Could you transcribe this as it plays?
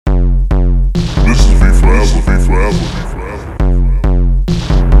This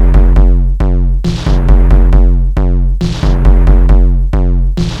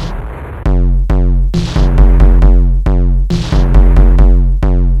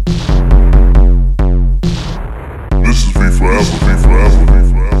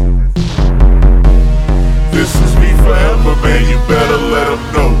is me forever, man, you better let them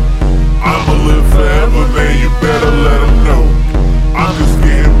know. I'ma live forever, man, you better let them know. I'm just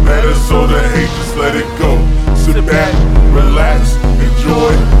getting better, so the hate, just let it go. Sit back, relax,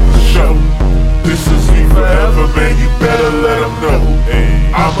 enjoy the show. This is me forever, man, you better let them know.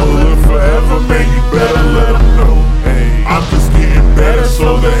 I'ma live forever, man, you better let them know. I'm just getting better,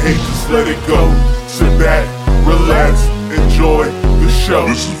 so the hate, just let it go. Sit back, relax, enjoy the show.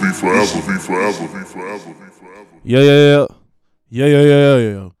 This is me forever, me forever, me forever, me forever. Yo.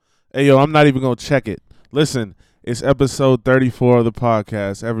 Hey, yo, I'm not even going to check it. Listen, it's episode 34 of the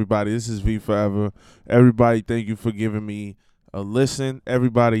podcast. Everybody, this is V Forever. Everybody, thank you for giving me a listen.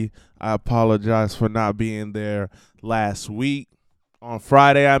 Everybody, I apologize for not being there last week. On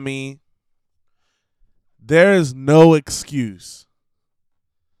Friday, I mean. There is no excuse.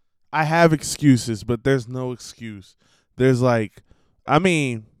 I have excuses, but there's no excuse. There's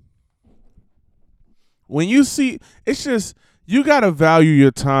when you see, it's just, you got to value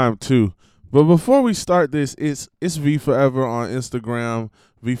your time too. But before we start this, it's V Forever on Instagram,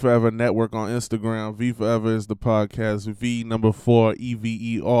 V Forever Network on Instagram. V Forever is the podcast, V4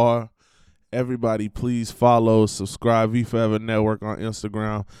 EVER. Everybody, please follow, subscribe, V Forever Network on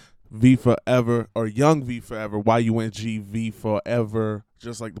Instagram, V Forever, or Young V Forever, YUNG V Forever,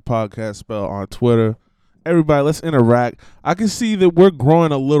 just like the podcast spell, on Twitter. Everybody, let's interact. I can see that we're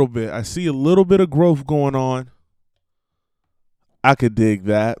growing a little bit. I see a little bit of growth going on. I could dig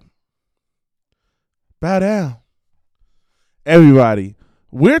that. Bow down. Everybody,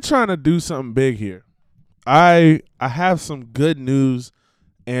 we're trying to do something big here. I have some good news,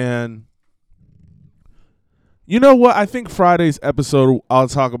 and you know what? I think Friday's episode, I'll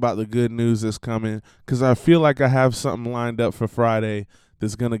talk about the good news that's coming, because I feel like I have something lined up for Friday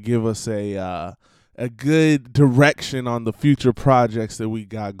that's going to give us a good direction on the future projects that we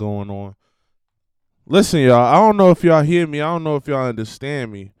got going on. Listen, y'all, I don't know if y'all hear me. I don't know if y'all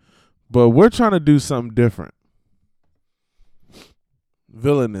understand me, but we're trying to do something different.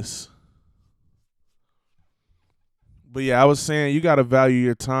 Villainous. But yeah, I was saying, you got to value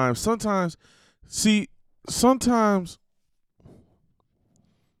your time. Sometimes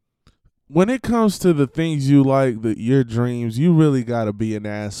when it comes to the things you like, your dreams, you really got to be an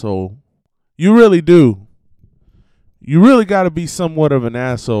asshole. You really do. You really got to be somewhat of an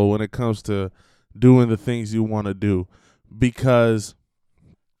asshole when it comes to doing the things you want to do, because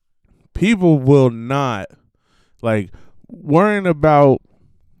people will not, worrying about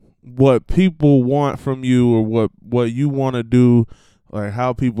what people want from you, or what you want to do, like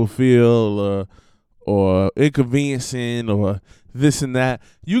how people feel, or inconveniencing, or this and that.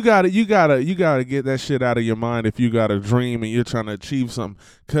 You gotta get that shit out of your mind if you got a dream and you're trying to achieve something,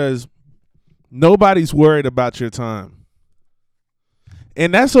 because nobody's worried about your time.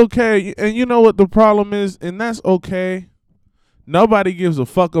 And that's okay. And you know what the problem is? And that's okay. Nobody gives a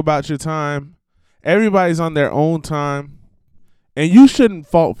fuck about your time. Everybody's on their own time. And you shouldn't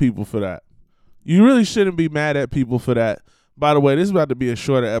fault people for that. You really shouldn't be mad at people for that. By the way, this is about to be a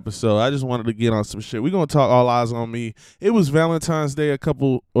shorter episode. I just wanted to get on some shit. We're going to talk All Eyes on Me. It was Valentine's Day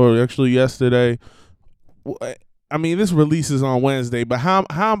yesterday. I mean, this releases on Wednesday, but how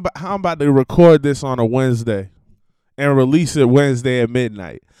I'm about to record this on a Wednesday and release it Wednesday at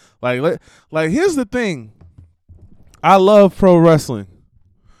midnight? Like here's the thing. I love pro wrestling,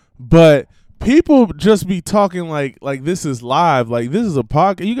 but people just be talking like this is live, like this is a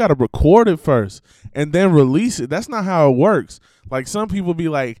podcast. You got to record it first and then release it. That's not how it works. Like, some people be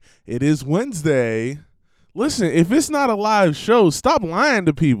like, it is Wednesday. Listen, if it's not a live show, stop lying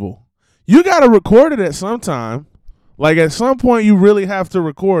to people. You got to record it at some time. Like, at some point, you really have to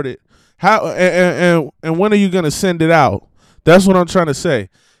record it. How and when are you gonna send it out? That's what I'm trying to say.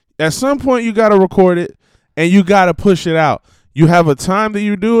 At some point, you gotta record it and you gotta push it out. You have a time that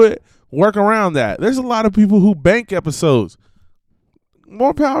you do it. Work around that. There's a lot of people who bank episodes.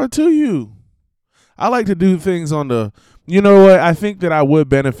 More power to you. I like to do things on the. You know what? I think that I would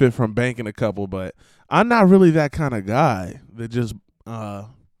benefit from banking a couple, but I'm not really that kind of guy that just. I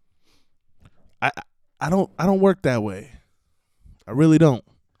don't work that way. I really don't.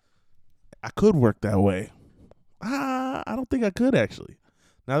 I could work that way. I don't think I could, actually.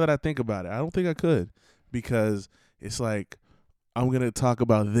 Now that I think about it, I don't think I could, because it's like, I'm going to talk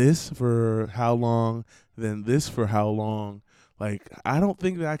about this for how long, then this for how long. Like, I don't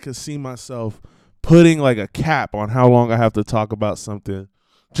think that I could see myself putting like a cap on how long I have to talk about something.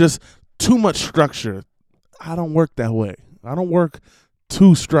 Just too much structure. I don't work that way. I don't work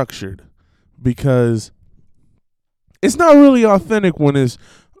too structured because it's not really authentic when it's,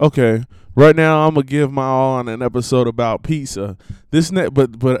 okay, right now I'm gonna give my all on an episode about pizza.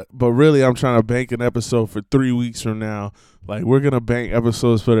 But really I'm trying to bank an episode for 3 weeks from now. Like, we're gonna bank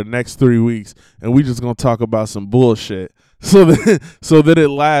episodes for the next 3 weeks, and we just gonna talk about some bullshit so that it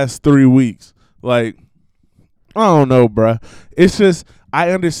lasts 3 weeks. Like, I don't know, bruh. It's just,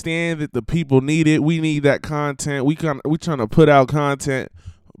 I understand that the people need it. We need that content. We trying to put out content,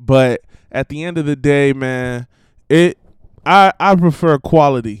 but at the end of the day, man, I prefer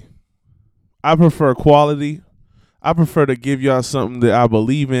quality. I prefer quality. I prefer to give y'all something that I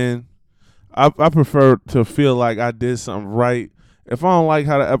believe in. I prefer to feel like I did something right. If I don't like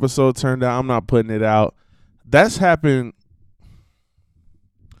how the episode turned out, I'm not putting it out. That's happened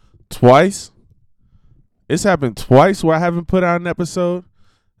twice. It's happened twice where I haven't put out an episode,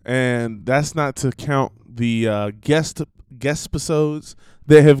 and that's not to count the guest episodes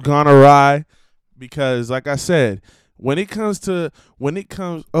that have gone awry. Because, like I said, when it comes,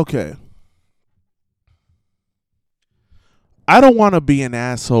 okay, I don't want to be an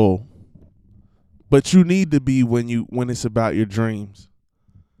asshole, but you need to be when it's about your dreams.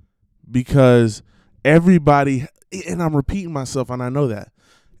 Because everybody, and I'm repeating myself, and I know that,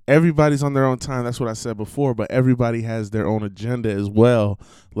 everybody's on their own time. That's what I said before, but everybody has their own agenda as well.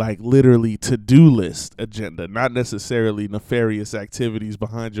 Like, literally to-do list agenda, not necessarily nefarious activities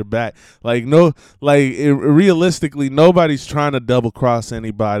behind your back. Like, realistically, nobody's trying to double cross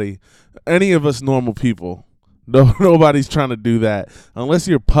anybody, any of us normal people. No, nobody's trying to do that unless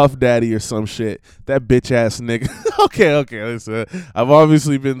you're Puff Daddy or some shit. That bitch ass nigga. Okay. Listen, I've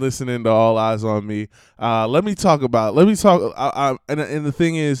obviously been listening to All Eyes on Me. Let me talk. And the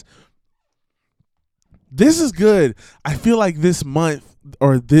thing is, this is good. I feel like this month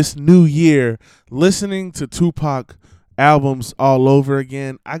or this new year, listening to Tupac albums all over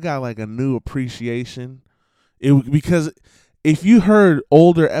again, I got like a new appreciation. Because if you heard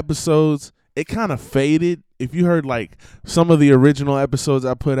older episodes, it kind of faded. If you heard like some of the original episodes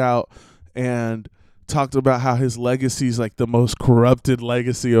I put out and talked about how his legacy is like the most corrupted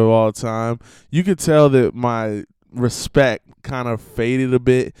legacy of all time, you could tell that my respect kind of faded a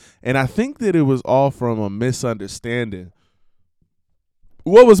bit. And I think that it was all from a misunderstanding.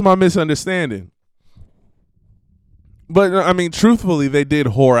 What was my misunderstanding? But I mean, truthfully, they did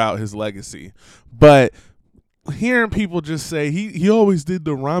whore out his legacy. But hearing people just say he always did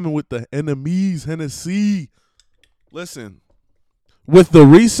the rhyming with the enemies, Hennessy. Listen, with the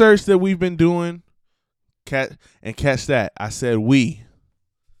research that we've been doing, catch that. I said we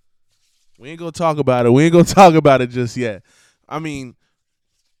ain't gonna talk about it. We ain't gonna talk about it just yet. I mean,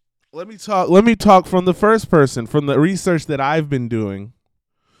 let me talk from the first person, from the research that I've been doing.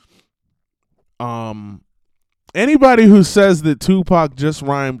 Anybody who says that Tupac just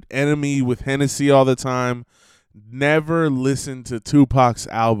rhymed enemy with Hennessy all the time never listened to Tupac's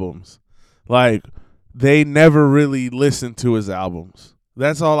albums. Like, they never really listened to his albums.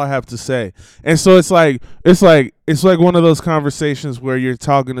 That's all I have to say. And so it's like one of those conversations where you're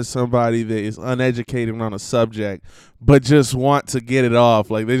talking to somebody that is uneducated on a subject, but just want to get it off.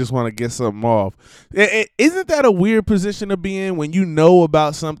 Like, they just want to get something off. Isn't that a weird position to be in when you know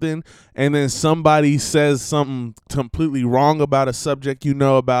about something and then somebody says something completely wrong about a subject you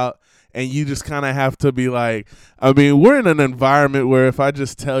know about, and you just kind of have to be like, I mean, we're in an environment where if I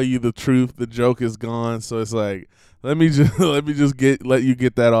just tell you the truth, the joke is gone. So it's like, let me just let you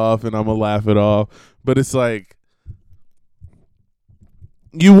get that off, and I'm gonna laugh it off. But it's like,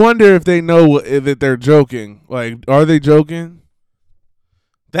 you wonder if they know that they're joking. Like, are they joking?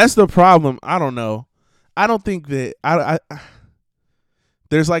 That's the problem. I don't know. I don't think that I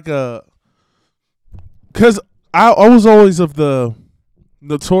there's like a, because I was always of the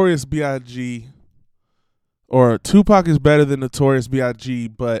Notorious B.I.G. or Tupac is better than Notorious B.I.G.,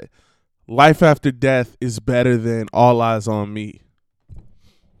 but Life After Death is better than All Eyes on Me.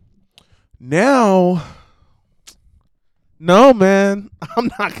 Now, no, man,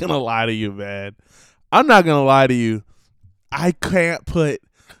 I'm not going to lie to you, man. I'm not going to lie to you. I can't put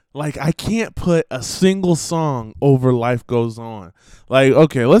a single song over Life Goes On. Like,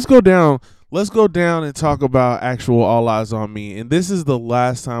 okay, let's go down and talk about actual All Eyes on Me. And this is the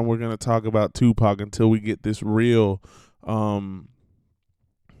last time we're going to talk about Tupac until we get this real,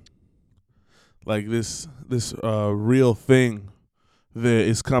 this real thing that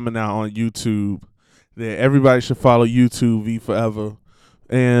is coming out on YouTube that everybody should follow. YouTube V Forever.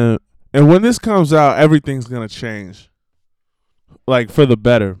 And when this comes out, everything's going to change, like, for the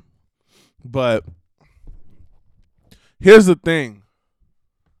better. But here's the thing.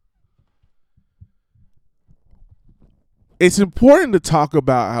 It's important to talk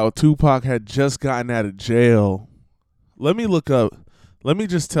about how Tupac had just gotten out of jail. Let me look up. Let me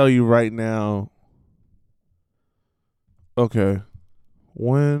just tell you right now. Okay.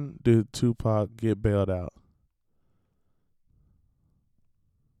 When did Tupac get bailed out?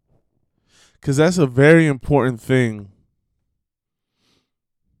 Because that's a very important thing.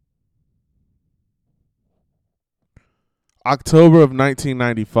 October of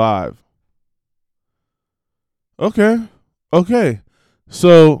 1995. Okay.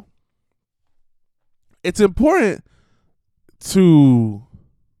 So it's important to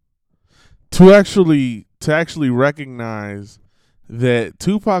actually recognize that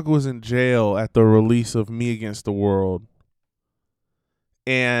Tupac was in jail at the release of Me Against the World.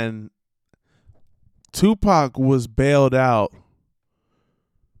 And Tupac was bailed out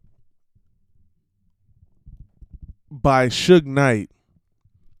by Suge Knight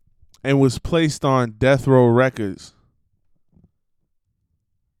and was placed on Death Row Records.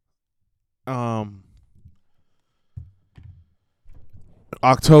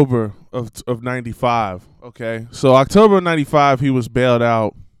 October of 95. Okay. So October of 95, he was bailed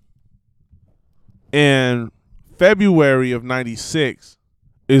out. And February of 96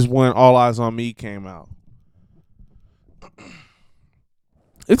 is when All Eyes on Me came out.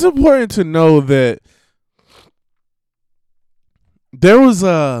 It's important to know that there was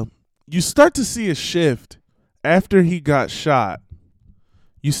you start to see a shift after he got shot.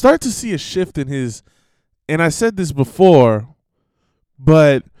 You start to see a shift in his, and I said this before,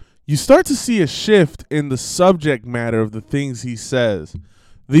 but you start to see a shift in the subject matter of the things he says.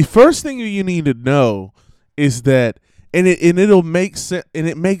 The first thing you need to know is that, and it'll make sense, and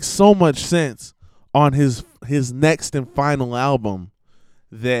it makes so much sense on his next and final album,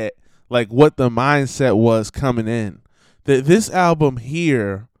 that like what the mindset was coming in. That this album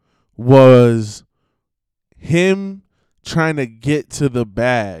here was him trying to get to the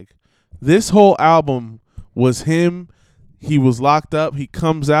bag. This whole album was him. He was locked up. He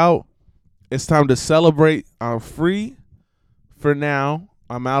comes out. It's time to celebrate. I'm free for now.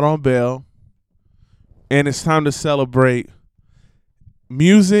 I'm out on bail. And it's time to celebrate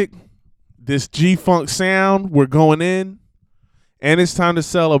music, this G-Funk sound. We're going in. And it's time to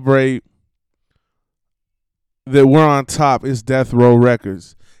celebrate that we're on top. It's Death Row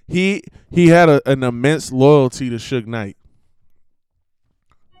Records. He had an immense loyalty to Suge Knight.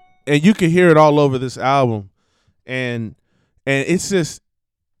 And you can hear it all over this album. And it's just,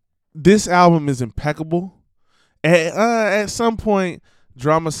 this album is impeccable. At some point,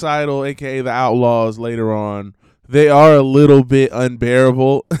 Dramacidal, a.k.a. The Outlaws, later on, they are a little bit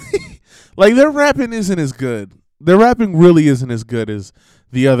unbearable. Like, their rapping isn't as good. Their rapping really isn't as good as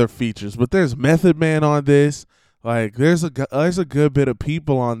the other features. But there's Method Man on this. Like, there's a good bit of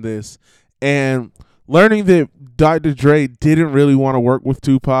people on this. And learning that Dr. Dre didn't really want to work with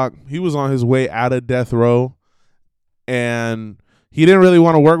Tupac. He was on his way out of Death Row. And he didn't really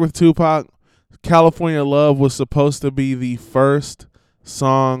want to work with Tupac. California Love was supposed to be the first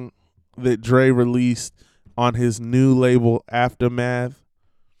song that Dre released on his new label Aftermath,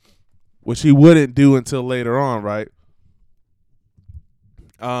 which he wouldn't do until later on, right?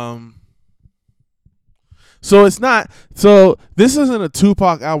 So this isn't a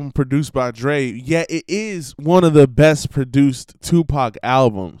Tupac album produced by Dre, yet it is one of the best produced Tupac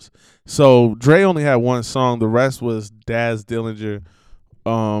albums. So Dre only had one song, the rest was Daz Dillinger,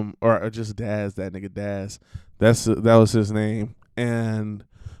 or just Daz, that nigga Daz. That was his name. And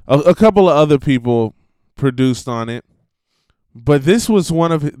a couple of other people produced on it. But this was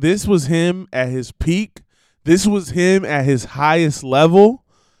him at his peak. This was him at his highest level.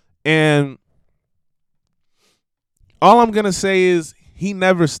 And all I'm going to say is he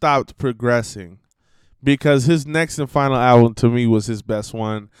never stopped progressing, because his next and final album to me was his best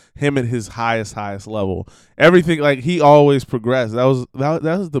one, him at his highest level. Everything, like, he always progressed. That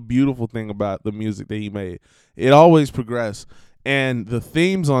was the beautiful thing about the music that he made. It always progressed. And the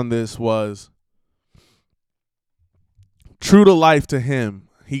themes on this was true to life to him.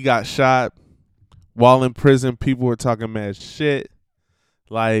 He got shot while in prison. People were talking mad shit.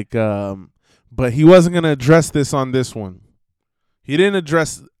 Like, but he wasn't going to address this on this one. He didn't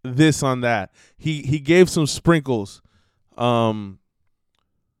address this on that. He gave some sprinkles. Wonder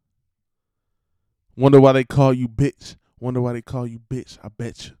why they call you bitch. Wonder why they call you bitch. I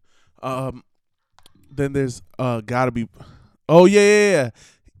bet you. Then there's gotta be. Oh yeah.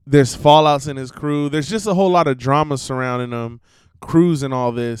 There's fallouts in his crew. There's just a whole lot of drama surrounding him, crews and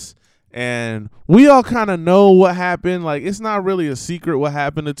all this. And we all kind of know what happened. Like, it's not really a secret what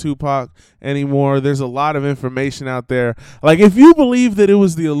happened to Tupac anymore. There's a lot of information out there. Like, if you believe that it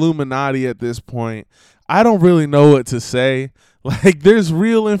was the Illuminati at this point, I don't really know what to say. Like, there's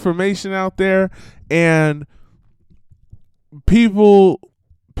real information out there, and people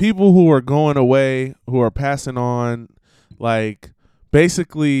who are going away, who are passing on, like,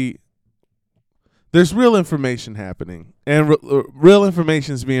 basically there's real information happening, and real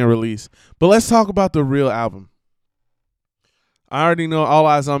information is being released. But let's talk about the real album. I already know All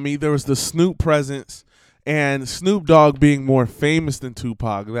Eyes on Me. There was the Snoop presence, and Snoop Dogg being more famous than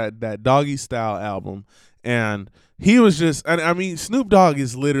Tupac, that Doggy Style album. And he was just, I mean, Snoop Dogg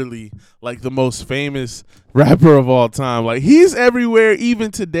is literally like the most famous rapper of all time. Like, he's everywhere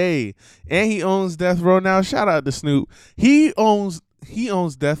even today. And he owns Death Row now. Shout out to Snoop. He owns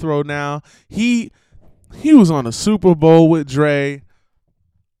Death Row now. He was on the Super Bowl with Dre.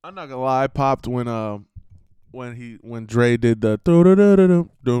 I'm not gonna lie, I popped when Dre did the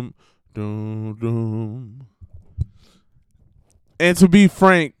dum dum dum. And to be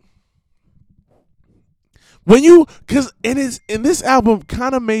frank, and this album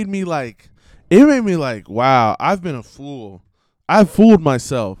kind of made me like, wow, I've been a fool. I've fooled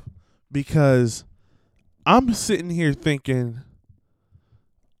myself, because I'm sitting here thinking,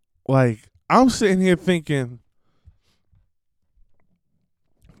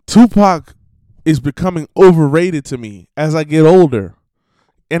 Tupac is becoming overrated to me as I get older.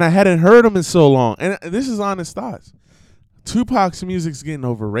 And I hadn't heard him in so long. And this is honest thoughts. Tupac's music's getting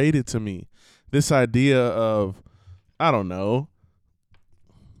overrated to me. This idea of, I don't know.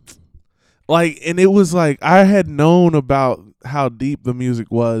 Like, and it was like, I had known about how deep the music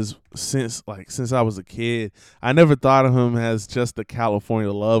was since I was a kid. I never thought of him as just the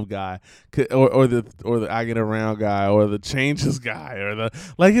California Love guy, or the I Get Around guy, or the Changes guy, or the,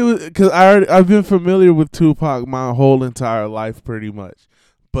 like, it was, because I've been familiar with Tupac my whole entire life pretty much,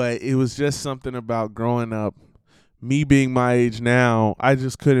 but it was just something about growing up, me being my age now, I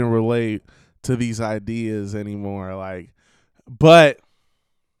just couldn't relate to these ideas anymore. Like, but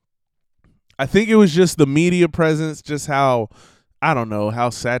I think it was just the media presence, just how, I don't know,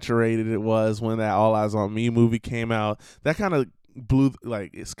 how saturated it was when that All Eyes on Me movie came out. That kind of blew,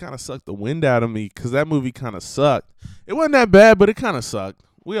 like, it's kind of sucked the wind out of me, because that movie kind of sucked. It wasn't that bad, but it kind of sucked.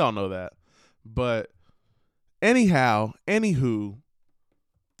 We all know that. But anywho,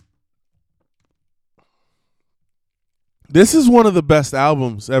 this is one of the best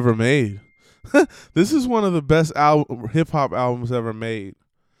albums ever made. This is one of the best hip-hop albums ever made.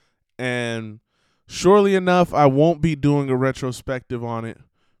 And surely enough, I won't be doing a retrospective on it,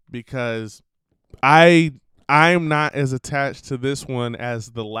 because I'm not as attached to this one as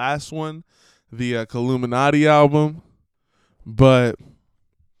the last one, the Illuminati album. But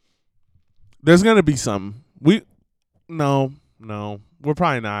there's gonna be something. No, we're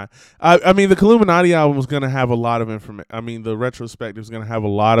probably not. I mean, the Illuminati album is gonna have a lot of information. I mean, the retrospective is gonna have a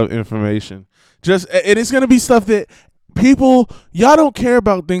lot of information. And it's gonna be stuff that y'all don't care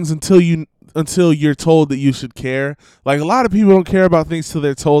about things until you're told that you should care. Like, a lot of people don't care about things till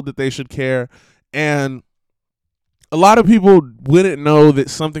they're told that they should care. And a lot of people wouldn't know that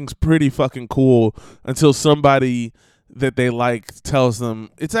something's pretty fucking cool until somebody that they like tells them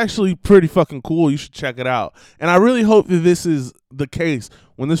it's actually pretty fucking cool, you should check it out. And I really hope that this is the case.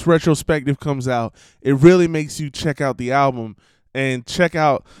 When this retrospective comes out, it really makes you check out the album and check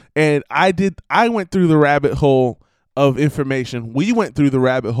out. And I went through the rabbit hole of information. We went through the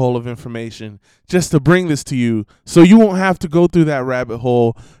rabbit hole of information just to bring this to you, so you won't have to go through that rabbit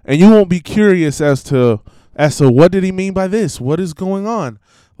hole, and you won't be curious as to what did he mean by this? What is going on?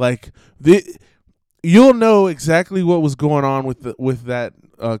 Like, you'll know exactly what was going on with that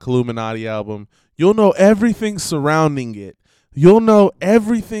Illuminati album. You'll know everything surrounding it. You'll know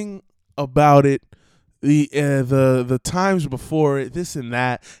everything about it, the times before it, this and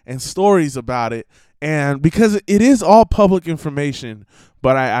that, and stories about it. And because it is all public information,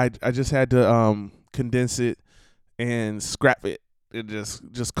 but I just had to condense it and scrap it and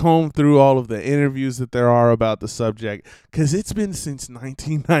just comb through all of the interviews that there are about the subject, because it's been since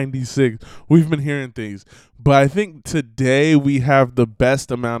 1996 we've been hearing things. But I think today we have the best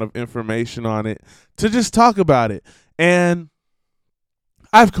amount of information on it to just talk about it. And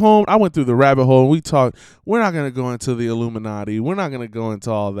I went through the rabbit hole, and we talked. We're not going to go into the Illuminati. We're not going to go into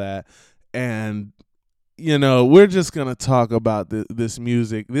all that. And we're just going to talk about this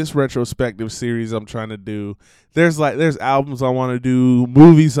music, this retrospective series I'm trying to do. There's albums I want to do,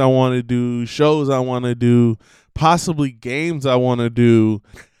 movies I want to do, shows I want to do, possibly games I want to do.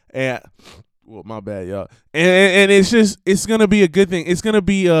 And, well, my bad, y'all. And it's going to be a good thing. It's going to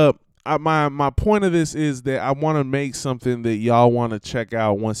be my point of this is that I want to make something that y'all want to check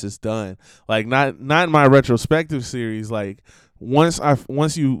out once it's done. Like not in my retrospective series. Like once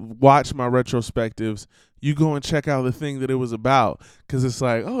you watch my retrospectives, you go and check out the thing that it was about, because it's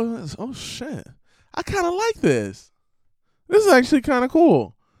like, oh shit, I kind of like this. This is actually kind of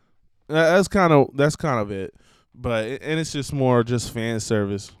cool. That's kind of it. But and it's just more just fan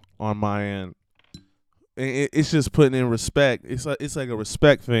service on my end. It's just putting in respect. It's like a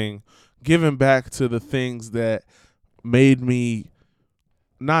respect thing, giving back to the things that made me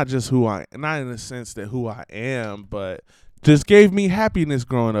not in the sense that who I am, but just gave me happiness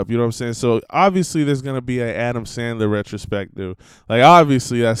growing up. You know what I'm saying? So obviously there's gonna be an Adam Sandler retrospective. Like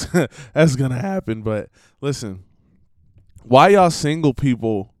obviously that's that's gonna happen. But listen, why y'all single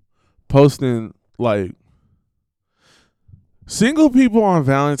people posting like single people on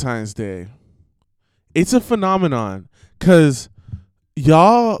Valentine's Day? It's a phenomenon, because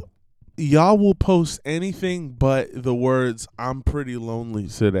y'all will post anything but the words "I'm pretty lonely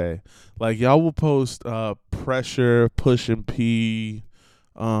today." Like y'all will post pressure, push and pee,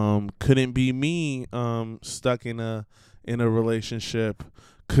 couldn't be me, stuck in a relationship,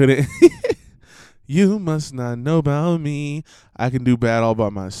 couldn't you must not know about me, I can do bad all by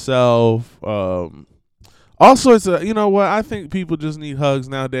myself. All sorts of, you know what? I think people just need hugs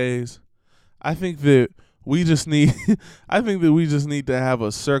nowadays. I think that we just need to have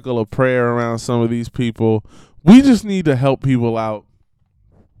a circle of prayer around some of these people. We just need to help people out,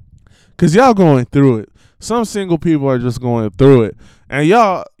 cause y'all going through it. Some single people are just going through it, and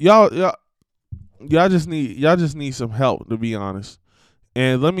y'all just need some help, to be honest.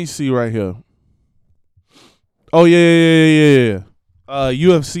 And let me see right here. Oh yeah.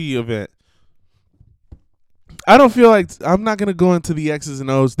 UFC event. I don't feel like I'm not going to go into the X's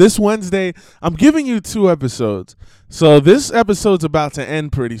and O's. This Wednesday, I'm giving you 2 episodes. So this episode's about to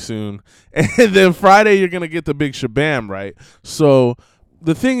end pretty soon. And then Friday, you're going to get the big shabam, right? So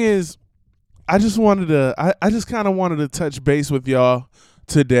the thing is, I just kind of wanted to touch base with y'all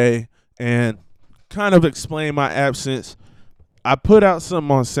today and kind of explain my absence. I put out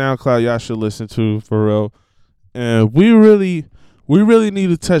something on SoundCloud y'all should listen to, for real. And we really need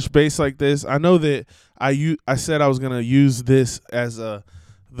to touch base like this. I know that I said I was going to use this as the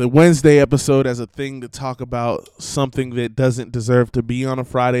Wednesday episode as a thing to talk about something that doesn't deserve to be on a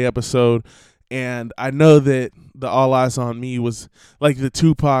Friday episode. And I know that the All Eyes on Me was like the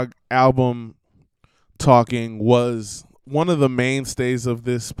Tupac album talking was one of the mainstays of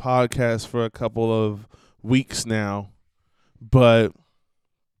this podcast for a couple of weeks now. But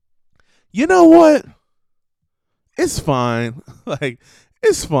you know what? It's fine. Like,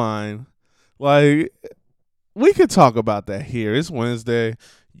 it's fine. Like, we could talk about that here. It's Wednesday.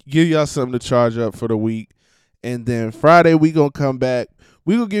 Give y'all something to charge up for the week. And then Friday, we going to come back.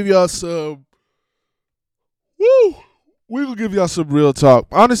 We going to give y'all some... Woo! We going to give y'all some real talk.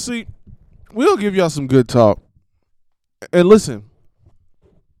 Honestly, we'll give y'all some good talk. And listen.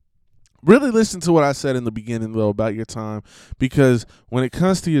 Really listen to what I said in the beginning, though, about your time. Because when it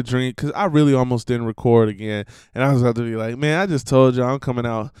comes to your dream, because I really almost didn't record again. And I was about to be like, man, I just told you I'm coming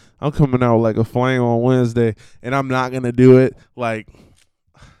out like a flame on Wednesday. And I'm not going to do it. Like,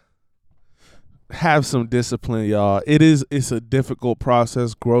 have some discipline, y'all. It's a difficult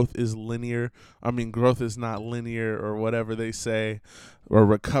process. Growth is linear. I mean, growth is not linear, or whatever they say. Or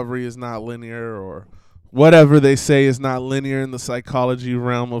recovery is not linear, or... whatever they say is not linear in the psychology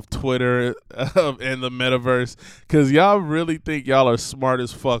realm of Twitter and the metaverse, because y'all really think y'all are smart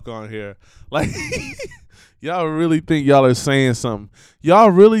as fuck on here. Like, y'all really think y'all are saying something.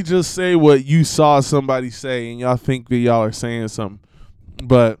 Y'all really just say what you saw somebody say, and y'all think that y'all are saying something.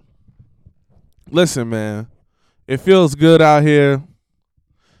 But listen, man, it feels good out here.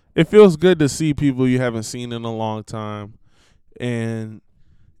 It feels good to see people you haven't seen in a long time, and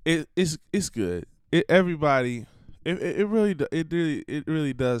it's good. It really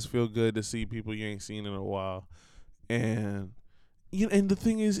does feel good to see people you ain't seen in a while. And and the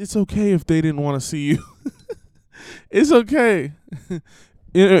thing is, it's okay if they didn't want to see you. It's okay.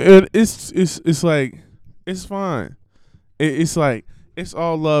 It's like, it's fine. It's like, it's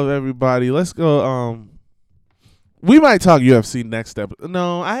all love, everybody. Let's go. We might talk UFC next episode.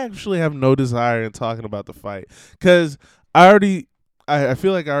 No, I actually have no desire in talking about the fight, because I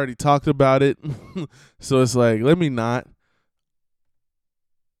feel like I already talked about it. So it's like, let me not.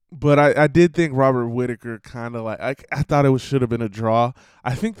 But I did think Robert Whittaker kind of like, I thought it should have been a draw.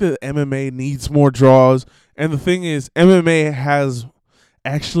 I think that MMA needs more draws. And the thing is, MMA has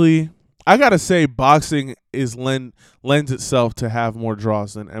actually, I gotta say, boxing lends itself to have more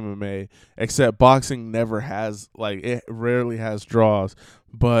draws than MMA. Except boxing never has, like, it rarely has draws.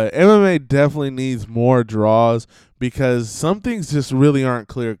 But MMA definitely needs more draws because some things just really aren't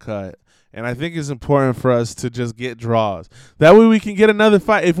clear cut. And I think it's important for us to just get draws. That way we can get another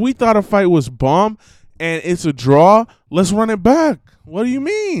fight. If we thought a fight was bomb and it's a draw, let's run it back. What do you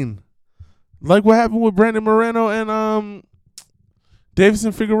mean? Like what happened with Brandon Moreno and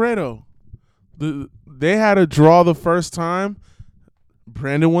Davison Figueiredo. They had a draw the first time.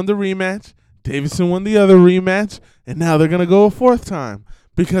 Brandon won the rematch. Davison won the other rematch. And now they're going to go a fourth time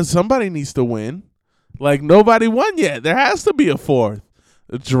because somebody needs to win. Like, nobody won yet. There has to be a fourth.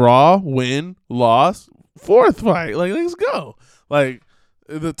 A draw, win, loss, fourth fight. Like, let's go. Like,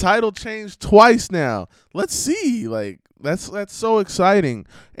 the title changed twice now. Let's see. Like, that's so exciting.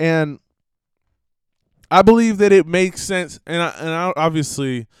 And I believe that it makes sense. And I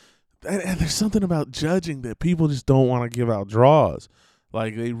obviously, and there's something about judging that people just don't want to give out draws.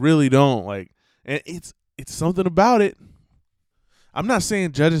 Like, they really don't. Like, and it's something about it. I'm not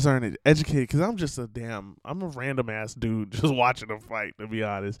saying judges aren't educated because I'm a random ass dude just watching a fight, to be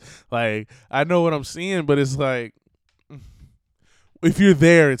honest. Like, I know what I'm seeing, but it's like, if you're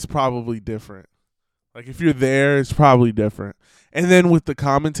there, it's probably different. Like, if you're there, it's probably different. And then with the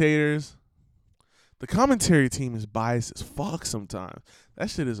commentators, the commentary team is biased as fuck sometimes. That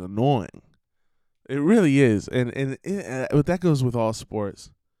shit is annoying. It really is. And that goes with all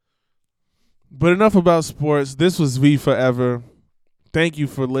sports. But enough about sports. This was V Forever. Thank you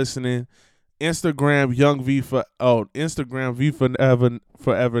for listening. Instagram Instagram V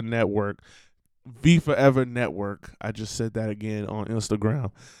Forever Network. V Forever Network. I just said that again on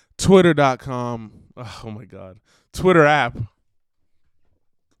Instagram. Twitter.com. Oh my God. Twitter app.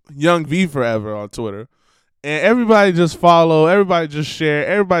 Young V Forever on Twitter. And everybody just follow, everybody just share,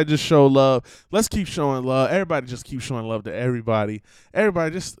 everybody just show love. Let's keep showing love. Everybody just keep showing love to everybody.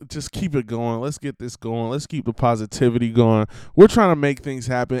 Everybody just keep it going. Let's get this going. Let's keep the positivity going. We're trying to make things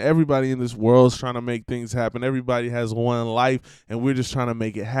happen. Everybody in this world is trying to make things happen. Everybody has one life, and we're just trying to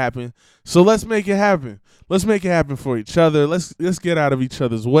make it happen. So let's make it happen. Let's make it happen for each other. Let's get out of each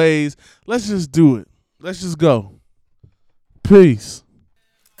other's ways. Let's just do it. Let's just go. Peace.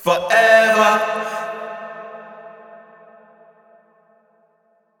 Forever.